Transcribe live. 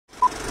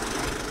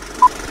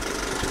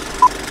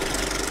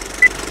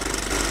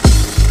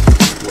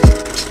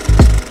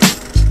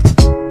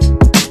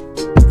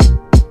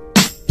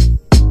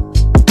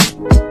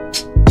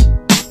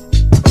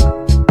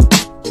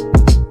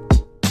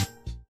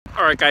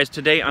Alright guys,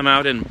 today I'm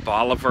out in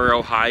Bolivar,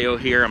 Ohio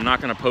here. I'm not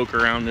going to poke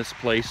around this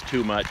place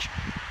too much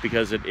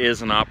because it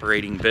is an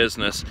operating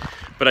business.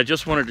 But I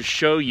just wanted to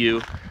show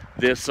you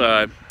this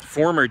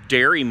former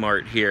dairy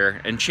mart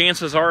here. And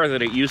chances are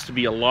that it used to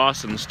be a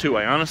Lawsons too.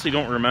 I honestly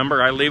don't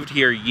remember. I lived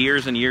here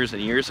years and years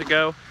and years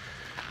ago.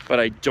 But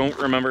I don't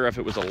remember if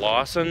it was a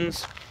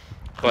Lawsons.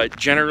 But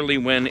generally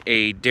when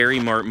a dairy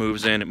mart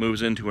moves in, it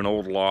moves into an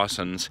old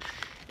Lawsons.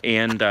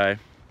 And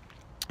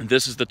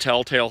this is the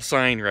telltale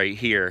sign right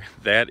here.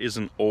 That is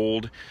an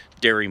old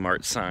Dairy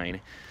Mart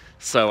sign.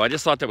 So I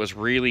just thought that was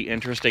really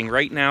interesting.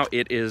 Right now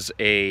it is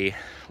a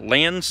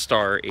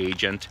Landstar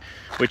agent,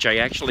 which I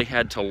actually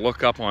had to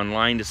look up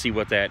online to see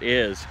what that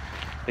is.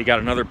 They got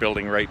another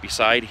building right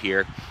beside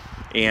here.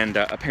 And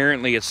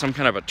apparently it's some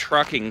kind of a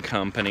trucking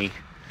company.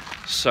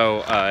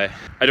 So I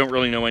don't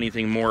really know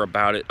anything more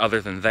about it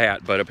other than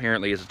that, but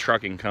apparently it's a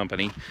trucking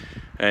company.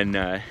 And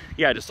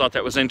yeah, I just thought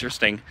that was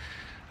interesting.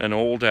 An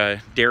old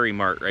dairy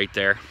mart right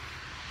there.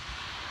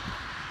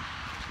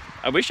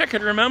 I wish I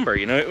could remember,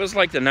 you know, it was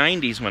like the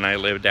 90s when I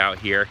lived out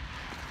here.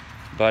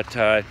 But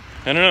I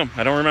don't know,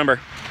 I don't remember.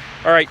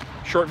 All right,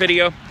 short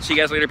video. See you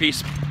guys later,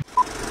 peace.